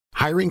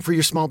Hiring for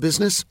your small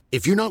business?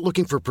 If you're not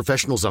looking for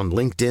professionals on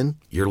LinkedIn,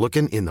 you're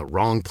looking in the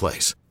wrong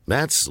place.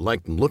 That's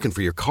like looking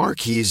for your car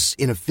keys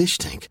in a fish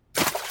tank.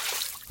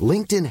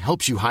 LinkedIn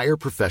helps you hire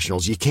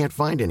professionals you can't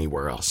find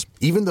anywhere else,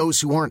 even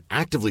those who aren't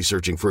actively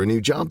searching for a new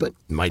job but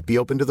might be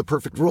open to the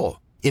perfect role.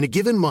 In a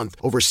given month,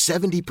 over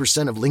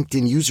 70% of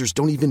LinkedIn users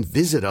don't even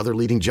visit other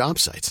leading job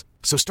sites.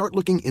 So start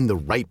looking in the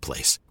right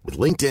place. With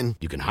LinkedIn,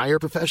 you can hire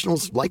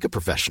professionals like a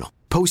professional.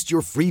 Post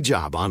your free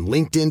job on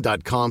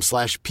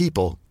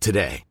linkedin.com/people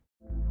today.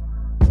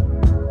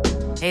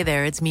 Hey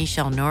there, it's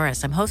Michelle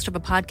Norris. I'm host of a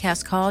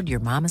podcast called Your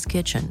Mama's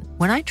Kitchen.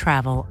 When I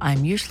travel,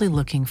 I'm usually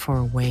looking for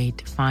a way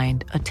to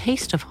find a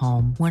taste of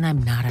home when I'm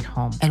not at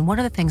home. And one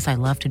of the things I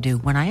love to do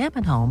when I am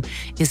at home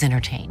is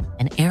entertain.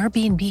 And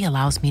Airbnb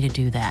allows me to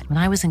do that. When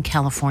I was in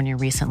California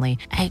recently,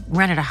 I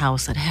rented a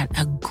house that had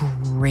a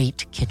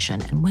great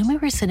kitchen. And when we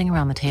were sitting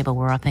around the table,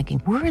 we're all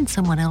thinking, we're in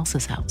someone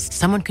else's house.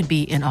 Someone could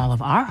be in all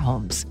of our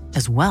homes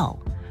as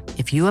well.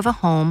 If you have a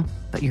home,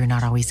 but you're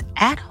not always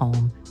at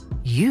home,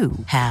 you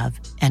have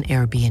an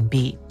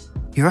Airbnb.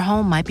 Your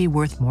home might be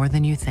worth more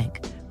than you think.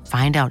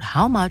 Find out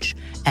how much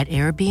at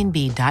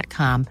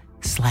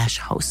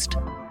airbnb.com/host.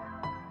 Down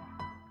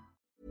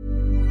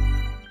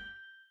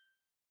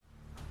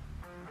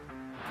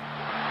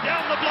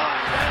the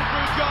blind,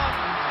 Andrew John.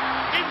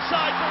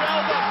 Inside for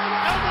Albert.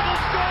 Albert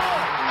will score.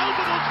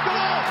 Albert will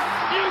score.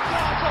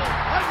 Newcastle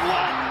have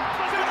won.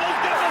 Sybil's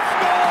going to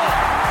score.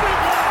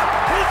 Sybil,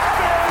 it's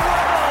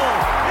farewell.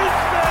 It's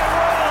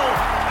farewell.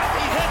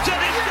 He hits it.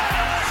 He's got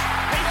it.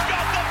 He's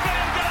got the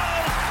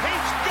Bengals.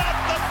 He's got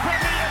the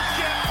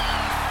Premiership.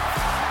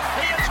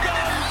 He has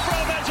gone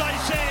from, as I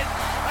said,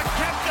 a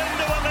captain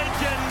to a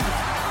legend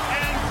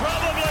and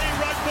probably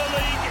rugby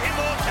league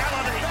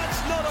immortality.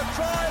 That's not a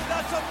try.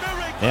 That's a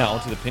miracle. Now,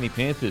 onto the Penny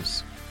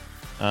Panthers.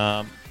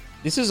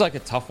 This is like a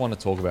tough one to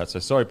talk about, so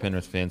sorry,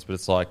 Penrith fans, but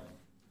it's like,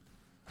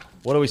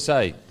 what do we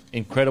say?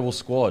 Incredible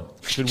squad.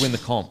 Should win the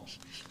comp.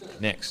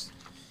 Next.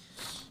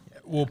 Yeah,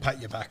 we'll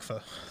pat you back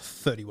for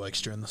 30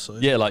 weeks during the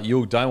season. Yeah, like,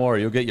 don't worry,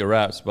 you'll get your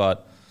raps,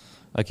 but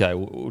okay,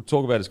 we'll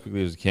talk about it as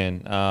quickly as we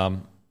can.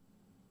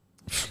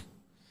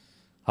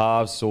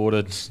 Halves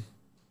sorted.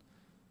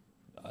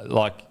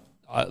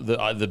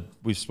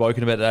 We've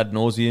spoken about it ad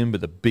nauseum, but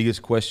the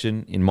biggest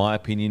question, in my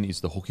opinion, is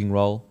the hooking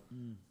role.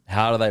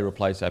 How do they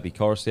replace Api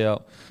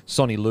Coruscant?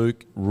 Sonny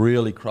Luke,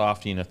 really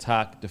crafty in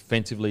attack.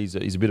 Defensively, he's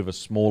a bit of a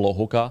smaller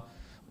hooker.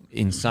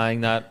 In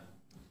saying that,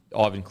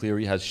 Ivan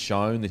Cleary has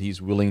shown that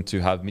he's willing to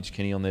have Mitch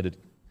Kenny on there to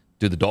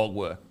do the dog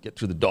work, get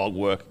through the dog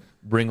work,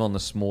 bring on the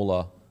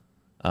smaller,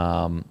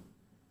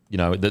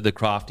 the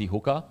crafty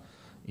hooker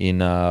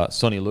in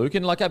Sonny Luke.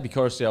 And like Api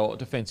Coruscant,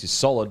 defence is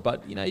solid,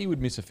 but, he would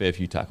miss a fair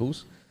few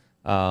tackles.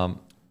 And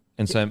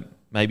so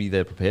maybe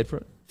they're prepared for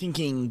it.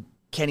 Thinking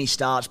Kenny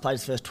starts, plays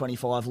the first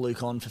 25,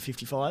 Luke on for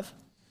 55?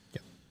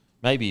 Yep.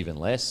 Maybe even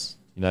less.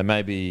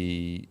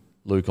 Maybe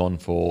Luke on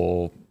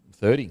for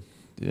 30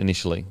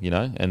 initially,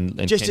 and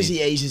just Kenny, as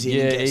he eases in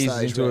and gets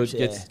those into reps,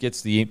 it,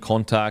 gets the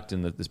contact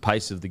and the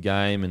pace of the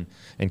game,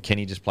 and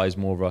Kenny just plays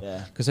more of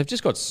a... Because they've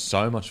just got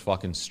so much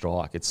fucking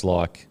strike. It's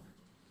like...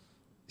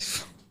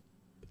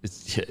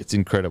 It's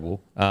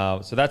incredible.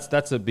 So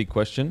that's a big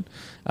question.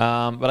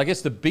 But I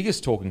guess the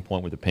biggest talking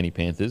point with the Penny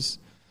Panthers...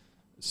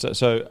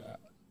 So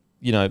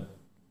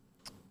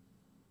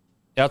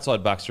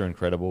outside backs are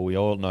incredible. We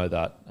all know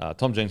that.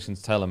 Tom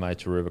Jenkins, Taylor May,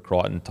 Taruva,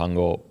 Crichton,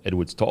 Tungo,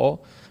 Edwards, To'o.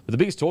 But the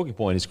biggest talking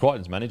point is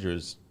Crichton's manager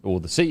the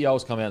CEO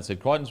has come out and said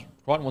Crichton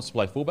wants to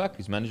play fullback.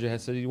 His manager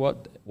has said he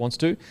wants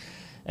to.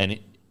 And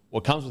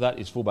what comes with that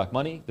is fullback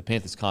money. The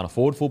Panthers can't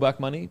afford fullback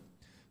money.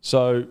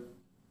 So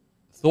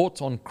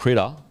thoughts on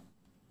Critter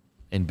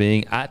and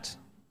being at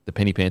the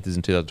Penny Panthers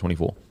in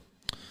 2024?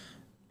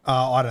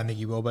 I don't think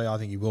he will be. I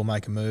think he will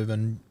make a move,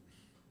 and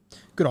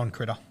good on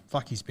Critter.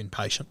 Fuck, he's been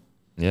patient.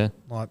 Yeah.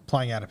 Like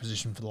playing out of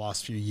position for the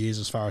last few years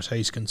as far as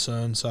he's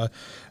concerned. So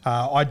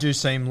I do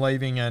see him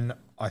leaving, and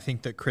I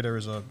think that Critter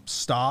is a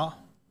star.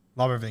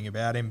 Love everything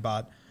about him,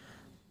 but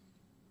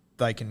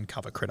they can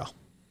cover Critter.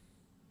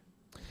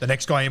 The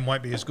next guy in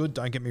won't be as good,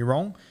 don't get me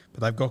wrong,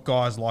 but they've got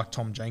guys like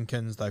Tom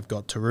Jenkins, they've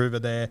got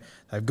Taruva there,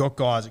 they've got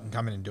guys that can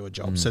come in and do a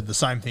job. Said the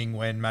same thing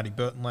when Matty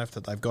Burton left,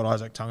 that they've got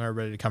Isaac Tungo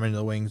ready to come into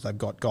the wings, they've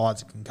got guys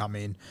that can come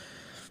in.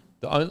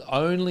 The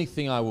only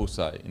thing I will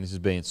say, and this is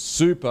being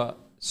super,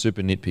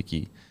 super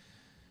nitpicky,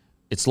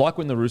 it's like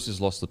when the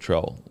Roosters lost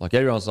Latrell. Like,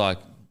 everyone's like,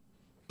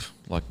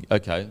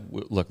 okay,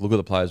 look at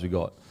the players we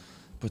got.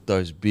 But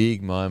those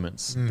big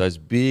moments, those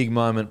big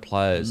moment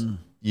players,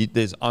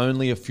 there's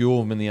only a few of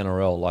them in the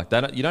NRL. Like,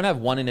 you don't have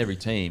one in every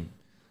team.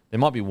 There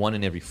might be one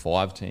in every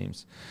 5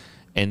 teams.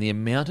 And the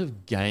amount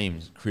of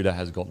games Critter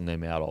has gotten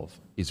them out of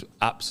is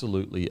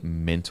absolutely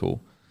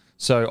mental.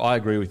 So I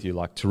agree with you.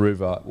 Like,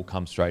 Taruva will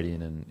come straight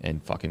in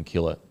and fucking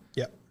kill it.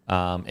 Yep.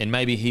 And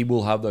maybe he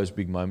will have those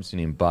big moments in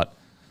him. But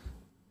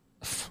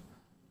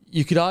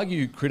you could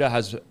argue Critter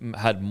has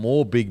had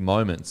more big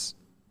moments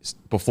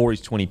before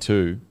he's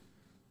 22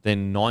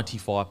 than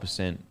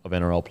 95% of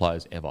NRL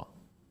players ever.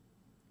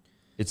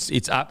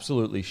 It's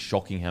absolutely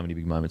shocking how many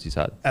big moments he's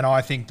had. And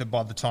I think that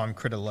by the time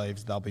Critter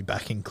leaves, they'll be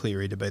backing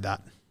Cleary to be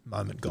that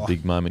moment guy. The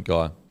big moment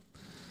guy.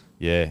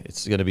 Yeah,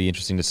 it's going to be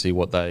interesting to see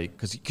what they...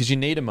 Because you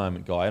need a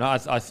moment guy. And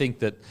I think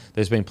that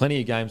there's been plenty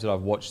of games that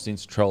I've watched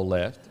since Trell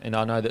left, and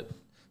I know that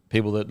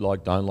people that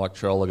don't like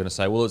Trell are going to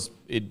say, well,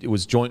 it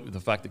was joint with the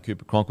fact that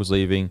Cooper Cronk was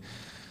leaving.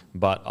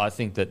 But I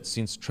think that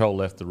since Trell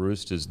left the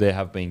Roosters, there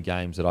have been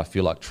games that I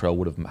feel like Trell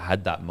would have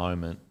had that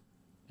moment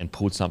and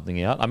pulled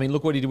something out. I mean,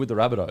 look what he did with the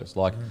Rabbitohs.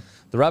 Like,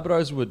 the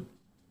Rabbitohs would,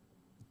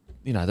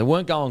 they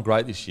weren't going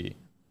great this year.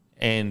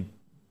 And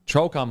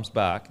Trell comes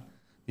back.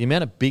 The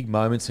amount of big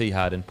moments he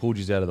had and pulled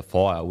you out of the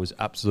fire was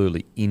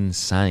absolutely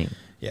insane.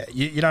 Yeah,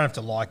 you don't have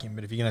to like him,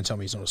 but if you're going to tell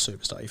me he's not a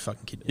superstar, you're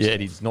fucking kidding yourself.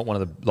 Yeah, he's not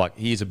one of the...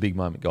 he is a big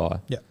moment guy.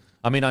 Yeah.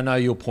 I mean, I know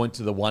you'll point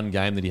to the one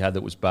game that he had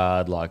that was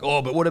bad,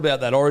 but what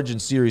about that Origin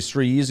series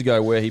 3 years ago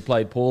where he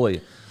played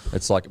poorly?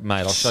 It's like,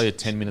 mate, I'll show you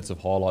 10 minutes of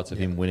highlights of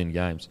him winning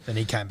games. Then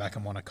he came back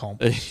and won a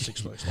comp 6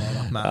 weeks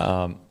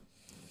later.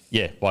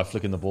 Yeah, by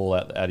flicking the ball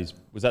out his...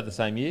 Was that the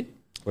same year?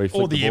 Where he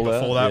flicked or the year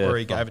before out? that, where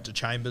he gave it to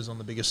Chambers on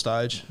the biggest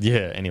stage.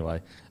 Yeah,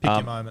 anyway. Pick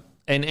your moment.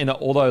 And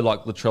although,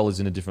 Latrell is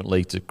in a different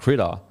league to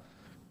Critter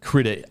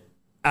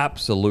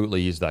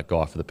absolutely is that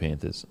guy for the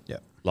Panthers.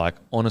 Yeah.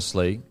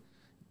 Honestly...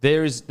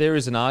 There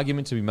is an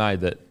argument to be made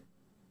that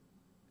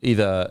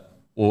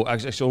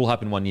actually it will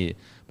happen 1 year,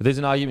 but there's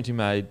an argument to be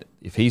made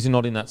if he's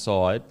not in that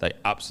side, they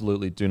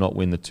absolutely do not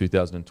win the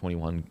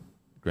 2021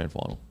 grand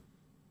final.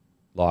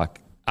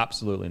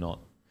 Absolutely not.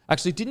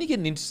 Actually, didn't he get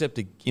an intercept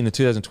in the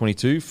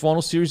 2022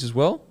 final series as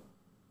well?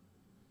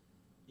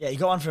 Yeah, he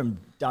got one from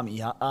dummy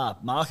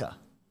Marker.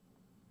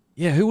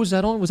 Yeah, who was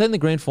that on? Was that in the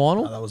grand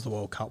final? No, that was the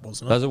World Cup,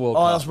 wasn't it? That was a World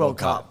Cup. That was World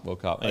Cup.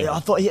 World Cup. Anyway. Yeah,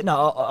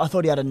 I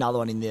thought he had another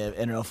one in the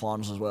NRL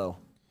finals as well.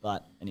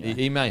 But anyway,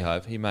 He may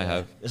have.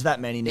 There's that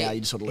many now.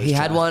 You just sort of lose He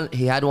had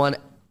track. one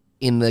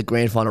in the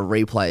grand final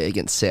replay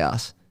against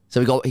South. So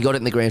he got it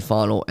in the grand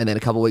final, and then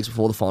a couple of weeks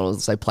before the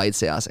finals, they played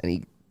South, and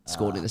he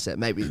scored in the set.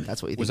 Maybe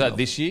that's what you think. Was that of.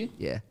 this year?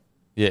 Yeah.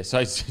 Yeah. So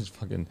it's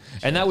fucking.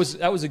 And that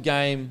was a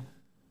game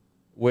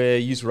where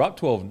you were up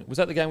 12. Was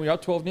that the game where you were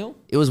up 12-0?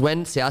 It was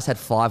when South had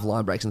 5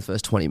 line breaks in the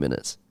first 20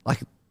 minutes.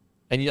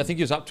 And I think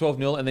he was up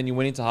 12-0, and then you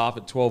went into half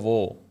at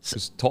 12-all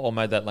because To'o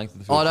made that length of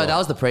the field. Oh, no, try. that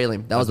was the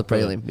prelim. That was the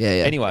prelim. Yeah.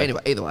 Anyway,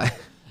 either way.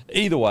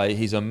 Either way,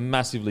 he's a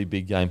massively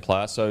big game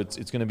player, so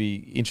it's going to be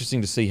interesting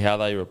to see how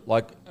they...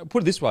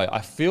 put it this way, I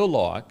feel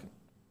like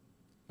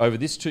over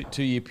this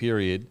two-year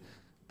period,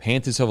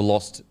 Panthers have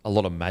lost a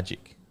lot of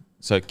magic.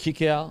 So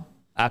Kikau,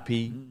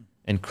 Appy,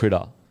 and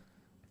Critter,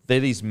 they're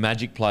these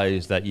magic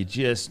players that you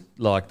just...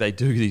 they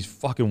do these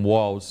fucking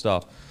wild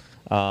stuff.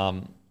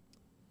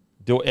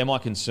 Am I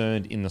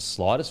concerned in the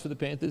slightest for the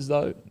Panthers,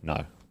 though?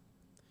 No.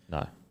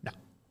 No,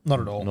 not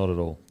at all. Not at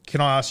all.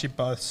 Can I ask you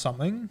both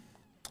something?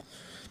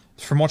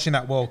 From watching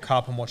that World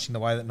Cup and watching the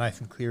way that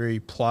Nathan Cleary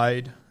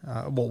played,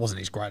 wasn't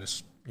his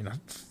greatest,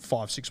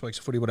 5-6 weeks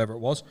of footy, whatever it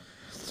was.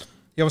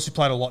 He obviously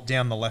played a lot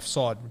down the left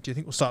side. Do you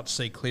think we'll start to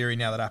see Cleary,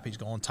 now that Appy's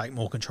gone, take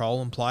more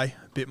control and play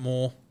a bit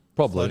more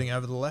floating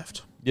over the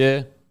left?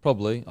 Yeah,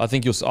 probably. I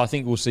think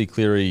we'll see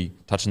Cleary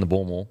touching the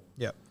ball more.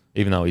 Yep.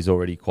 Even though he's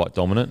already quite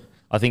dominant.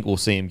 I think we'll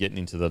see him getting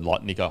into the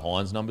Nico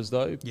Hines numbers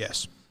though.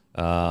 Yes.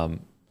 So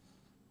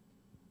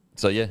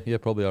yeah,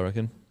 probably I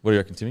reckon. What do you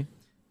reckon, Timmy?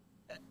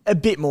 A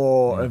bit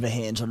more of a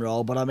hands-on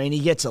role, but I mean, he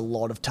gets a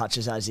lot of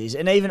touches as is.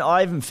 And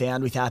I even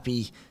found with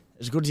Appy,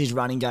 as good as his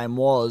running game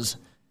was,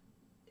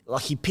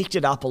 he picked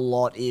it up a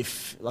lot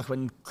if,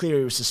 when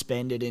Cleary was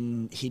suspended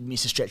and he'd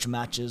miss a stretch of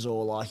matches,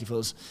 or if it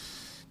was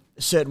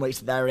certain weeks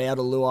that they were out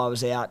or Luai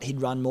was out,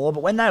 he'd run more.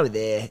 But when they were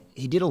there,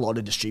 he did a lot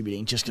of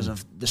distributing just because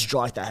of the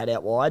strike they had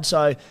out wide.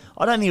 So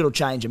I don't think it'll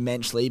change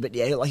immensely, but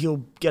yeah,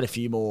 he'll get a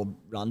few more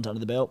runs under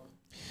the belt.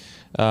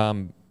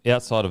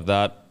 Outside of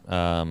that,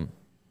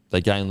 they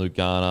gained Luke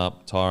Garner,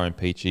 Tyrone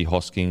Peachy,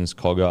 Hoskins,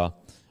 Cogger.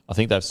 I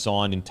think they've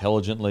signed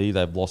intelligently.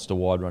 They've lost a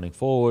wide running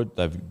forward.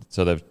 They've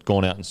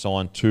gone out and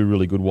signed 2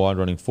 really good wide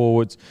running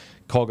forwards.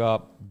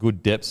 Cogger,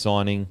 good depth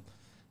signing.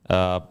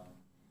 I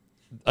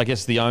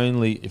guess the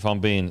only, if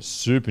I'm being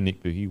super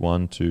nitpicky,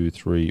 1, 2,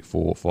 3,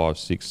 4, 5,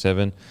 6,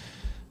 7.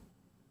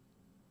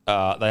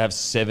 They have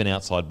 7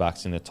 outside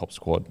backs in their top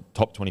squad,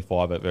 top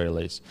 25 at very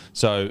least.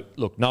 So,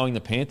 look, knowing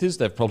the Panthers,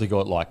 they've probably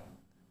got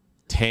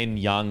 10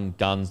 young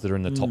guns that are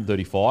in the top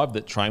 35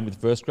 that train with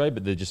first grade,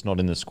 but they're just not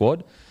in the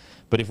squad.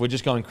 But if we're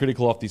just going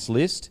critical off this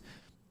list,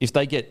 if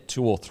they get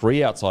 2 or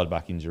 3 outside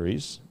back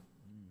injuries,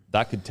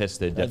 that could test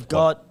their depth.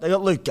 They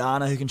got Luke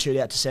Garner who can shoot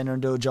out to centre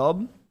and do a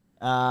job.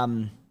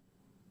 Let's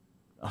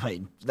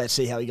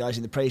see how he goes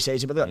in the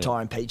preseason. But they've got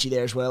Tyrone Peachy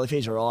there as well. If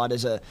he's all right,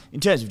 in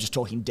terms of just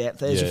talking depth,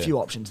 there's a few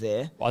options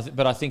there.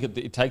 But I think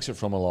it takes it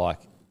from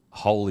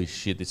holy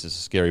shit, this is a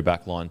scary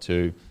back line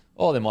to,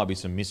 there might be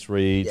some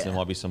misreads, there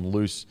might be some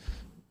loose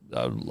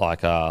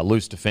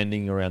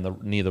defending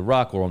around near the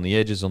ruck or on the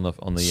edges on the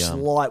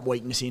slight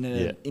weakness in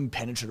an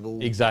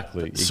impenetrable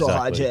exactly.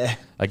 side. Yeah.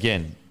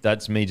 Again,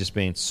 that's me just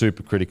being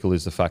super critical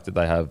is the fact that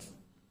they have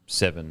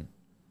 7.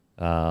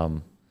 But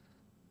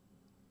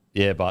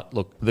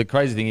look, the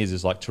crazy thing is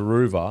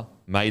Taruva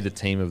made the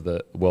team of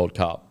the World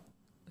Cup,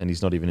 and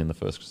he's not even in the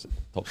first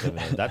top 7.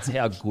 That's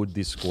how good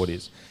this squad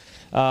is.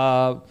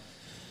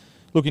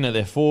 Looking at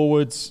their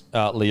forwards,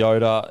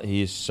 Leota,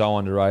 he is so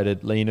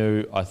underrated.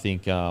 Linu, I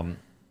think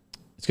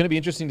it's going to be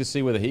interesting to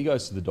see whether he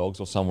goes to the Dogs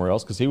or somewhere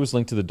else, because he was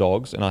linked to the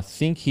Dogs, and I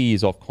think he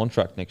is off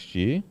contract next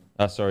year.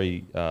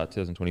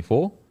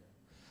 2024.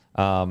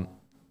 And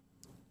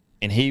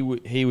he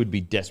would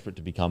be desperate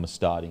to become a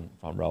starting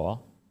front rower,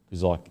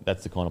 because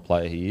that's the kind of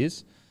player he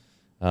is.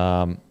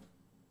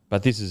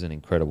 But this is an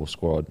incredible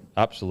squad,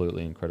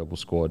 absolutely incredible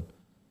squad.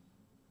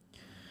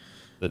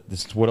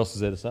 What else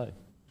is there to say?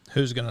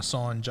 Who's going to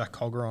sign Jack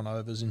Cogger on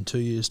overs in 2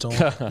 years' time?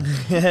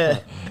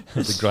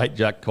 The great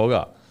Jack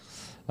Cogger.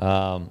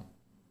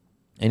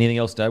 Anything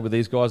else to add with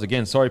these guys?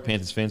 Again, sorry,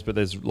 Panthers fans, but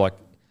there's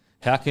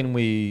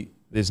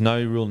there's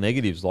no real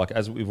negatives.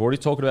 As we've already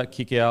talked about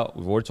kick out,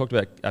 we've already talked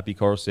about Api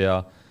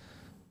Coruscant.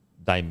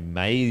 They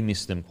may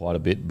miss them quite a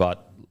bit,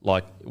 but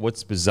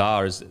what's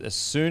bizarre is as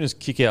soon as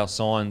kick out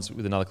signs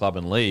with another club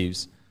and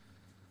leaves,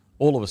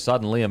 all of a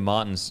sudden Liam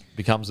Martins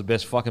becomes the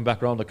best fucking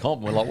back row in the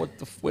comp. And we're like,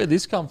 where'd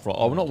this come from?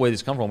 Oh, not where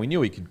this come from. We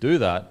knew he could do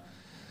that.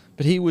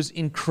 But he was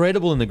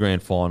incredible in the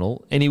grand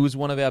final, and he was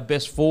one of our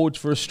best forwards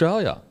for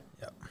Australia.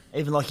 Yep.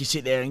 Even you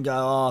sit there and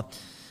go,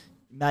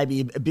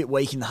 maybe a bit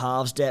weak in the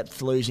halves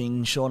depth,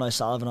 losing Sean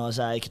O'Sullivan,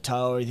 Isaiah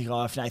Katoa. You think,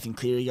 if Nathan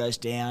Cleary goes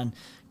down,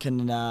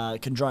 can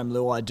Jarome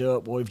Luai do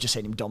it? Well, we've just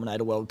seen him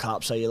dominate a World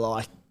Cup, so you're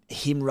like,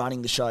 him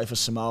running the show for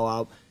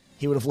Samoa,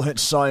 he would have learnt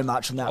so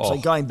much from that. Oh.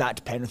 So going back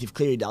to Penrith, if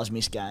Cleary does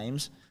miss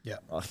games,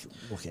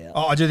 look out.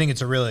 I do think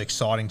it's a really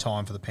exciting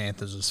time for the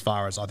Panthers, as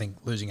far as I think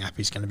losing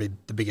Appy is going to be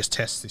the biggest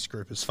test this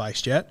group has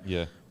faced yet.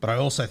 Yeah. But I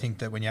also think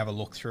that when you have a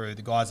look through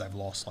the guys they've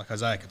lost, like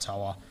Isaiah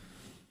Katoa,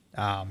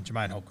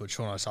 Jermaine Hopgood,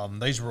 Sean O'Sullivan,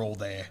 these were all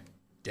their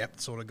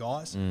depth sort of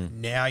guys.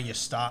 Now you're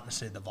starting to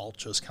see the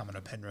vultures coming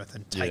to Penrith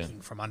and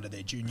taking from under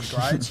their junior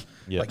grades.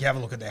 You have a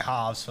look at their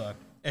halves for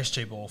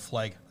SG Ball,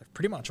 Flegg, they've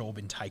pretty much all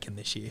been taken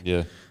this year.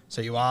 Yeah.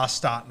 So you are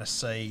starting to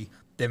see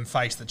them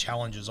face the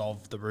challenges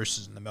of the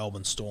Roosters and the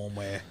Melbourne Storm,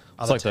 where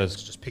other teams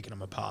are just picking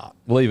them apart.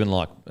 Well, even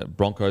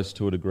Broncos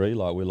to a degree,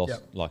 we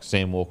lost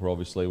Sam Walker,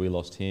 obviously, we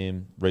lost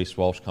him. Reece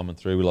Walsh coming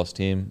through, we lost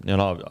him.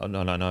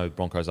 No,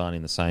 Broncos aren't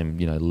in the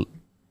same,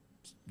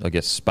 I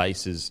guess,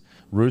 space as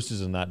Roosters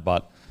and that,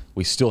 but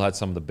we still had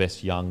some of the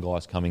best young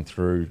guys coming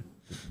through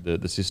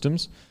the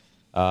systems.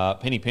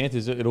 Penny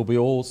Panthers, it'll be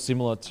all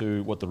similar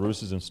to what the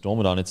Roosters and Storm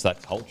have done. It's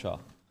that culture.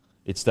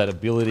 It's that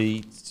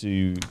ability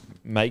to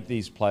make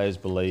these players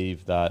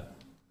believe that,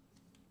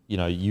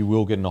 you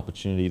will get an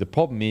opportunity. The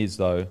problem is,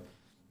 though,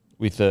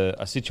 with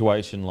a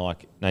situation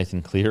like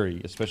Nathan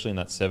Cleary, especially in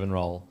that 7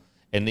 role,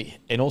 and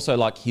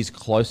also his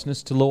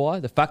closeness to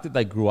Luai, the fact that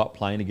they grew up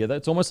playing together,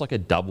 it's almost like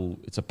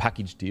it's a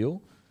package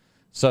deal.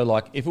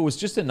 So, if it was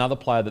just another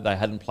player that they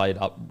hadn't played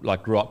up,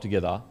 grew up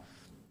together,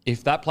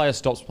 if that player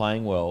stops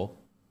playing well,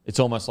 it's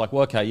almost like,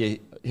 well, okay, yeah,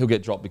 he'll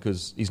get dropped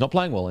because he's not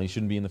playing well and he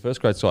shouldn't be in the first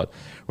grade side.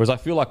 Whereas I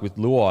feel like with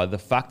Luai, the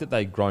fact that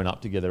they've grown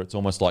up together, it's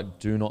almost like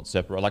do not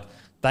separate.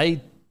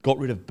 They got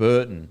rid of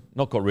Burton,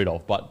 not got rid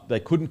of, but they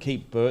couldn't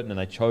keep Burton and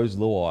they chose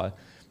Luai.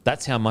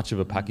 That's how much of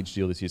a package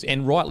deal this is.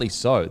 And rightly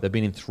so. They've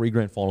been in 3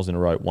 grand finals in a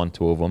row, won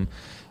 2 of them.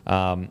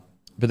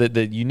 But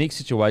the unique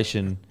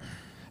situation,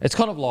 it's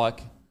kind of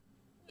like,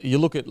 you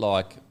look at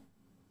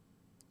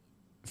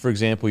for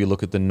example, you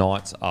look at the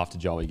Knights after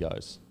Joey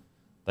goes.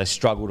 They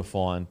struggle to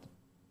find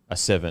a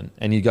 7.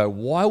 And you go,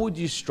 why would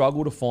you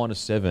struggle to find a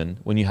 7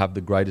 when you have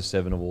the greatest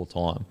 7 of all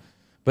time?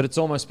 But it's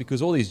almost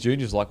because all these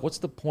juniors what's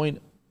the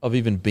point of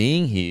even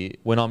being here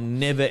when I'm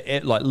never,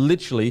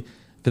 literally,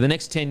 for the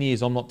next 10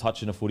 years, I'm not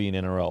touching a footy in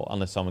NRL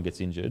unless someone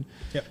gets injured.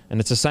 Yep. And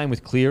it's the same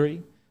with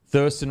Cleary.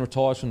 Thurston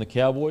retires from the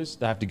Cowboys.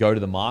 They have to go to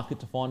the market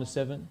to find a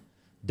 7.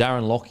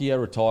 Darren Lockyer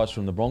retires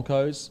from the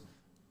Broncos.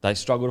 They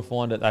struggle to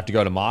find it. They have to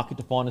go to market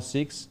to find a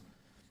 6.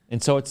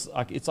 And so it's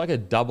like a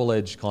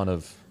double-edged kind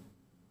of,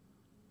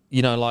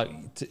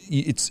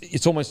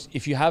 it's almost,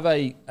 if you have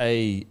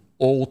a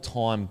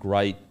all-time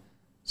great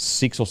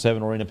 6 or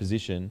 7 or in a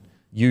position,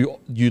 you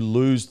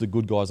lose the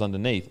good guys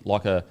underneath,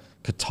 like a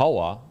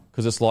Katoa,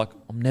 because it's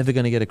I'm never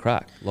going to get a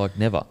crack,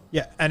 never.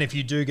 Yeah, and if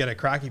you do get a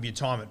crack, if you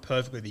time it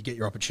perfectly, if you get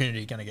your opportunity,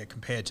 you're going to get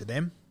compared to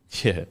them.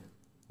 Yeah.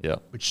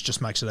 Which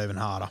just makes it even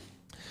harder.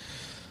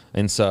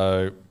 And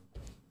so,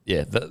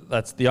 yeah,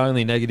 that's the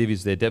only negative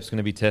is their depth's going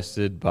to be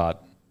tested,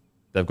 but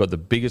they've got the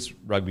biggest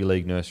rugby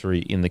league nursery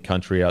in the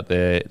country out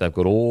there. They've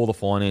got all the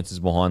finances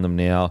behind them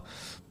now.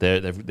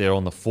 They're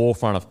on the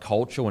forefront of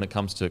culture when it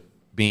comes to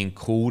being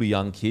cool to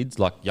young kids.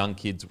 Young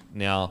kids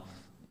now,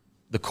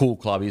 the cool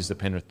club is the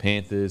Penrith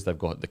Panthers. They've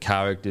got the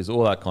characters,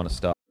 all that kind of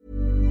stuff.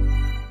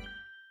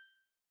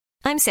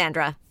 I'm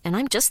Sandra, and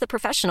I'm just the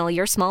professional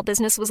your small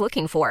business was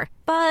looking for.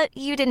 But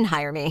you didn't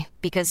hire me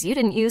because you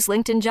didn't use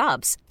LinkedIn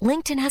Jobs.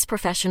 LinkedIn has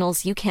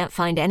professionals you can't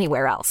find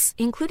anywhere else,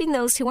 including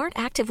those who aren't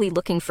actively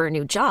looking for a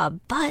new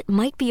job, but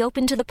might be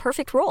open to the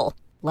perfect role,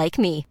 like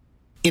me.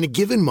 In a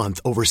given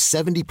month, over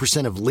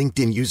 70% of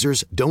LinkedIn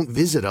users don't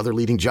visit other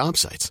leading job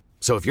sites.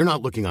 So if you're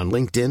not looking on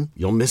LinkedIn,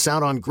 you'll miss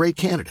out on great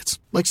candidates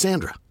like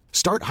Sandra.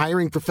 Start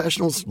hiring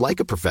professionals like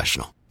a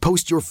professional.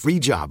 Post your free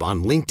job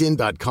on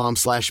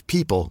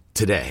linkedin.com/people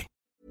today.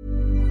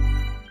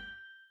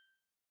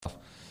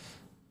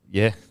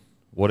 Yeah,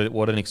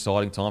 what an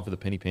exciting time for the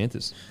Penny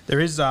Panthers.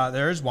 There is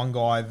one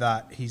guy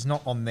that he's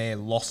not on their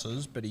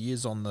losses, but he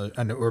is on the,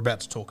 and we're about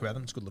to talk about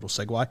him. It's a good little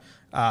segue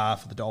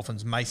for the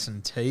Dolphins.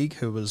 Mason Teague,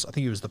 who was, I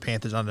think he was the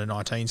Panthers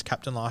under-19s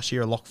captain last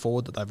year, a lock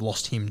forward that they've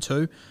lost him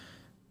to.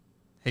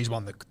 He's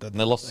won the and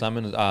they lost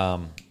Salmon,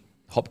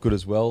 Hopgood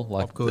as well.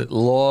 Like Hopgood. a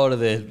lot of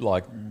their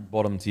like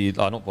bottom tier,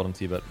 not bottom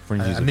tier, but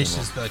fringes. and this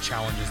is the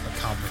challenges that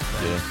come with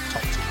the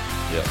top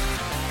tier.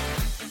 Yeah.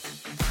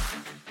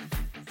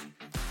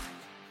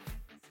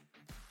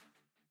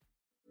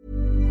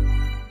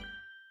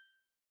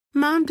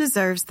 Mom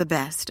deserves the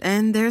best,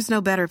 and there's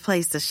no better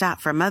place to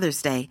shop for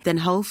Mother's Day than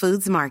Whole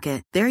Foods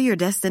Market. They're your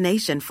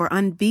destination for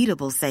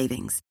unbeatable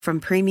savings, from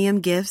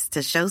premium gifts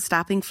to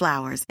show-stopping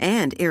flowers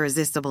and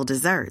irresistible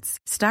desserts.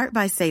 Start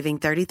by saving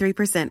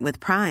 33% with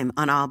Prime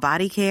on all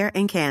body care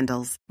and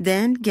candles.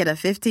 Then get a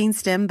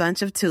 15-stem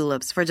bunch of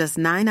tulips for just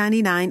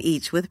 $9.99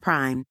 each with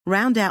Prime.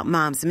 Round out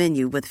Mom's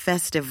menu with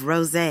festive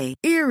rosé,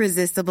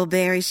 irresistible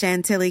berry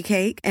chantilly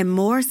cake, and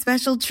more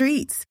special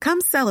treats.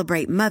 Come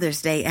celebrate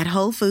Mother's Day at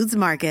Whole Foods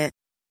Market.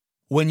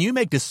 When you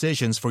make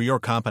decisions for your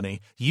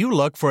company, you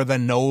look for the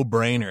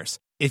no-brainers.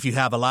 If you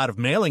have a lot of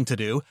mailing to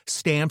do,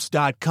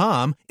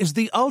 Stamps.com is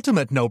the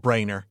ultimate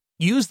no-brainer.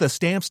 Use the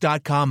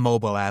Stamps.com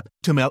mobile app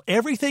to mail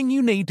everything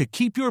you need to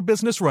keep your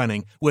business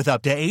running with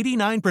up to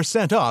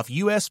 89% off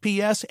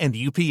USPS and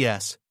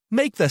UPS.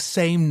 Make the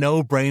same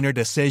no-brainer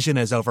decision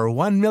as over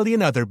 1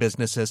 million other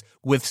businesses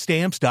with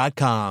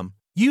Stamps.com.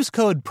 Use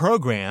code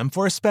PROGRAM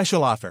for a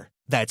special offer.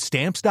 That's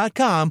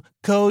Stamps.com,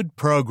 code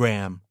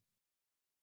PROGRAM.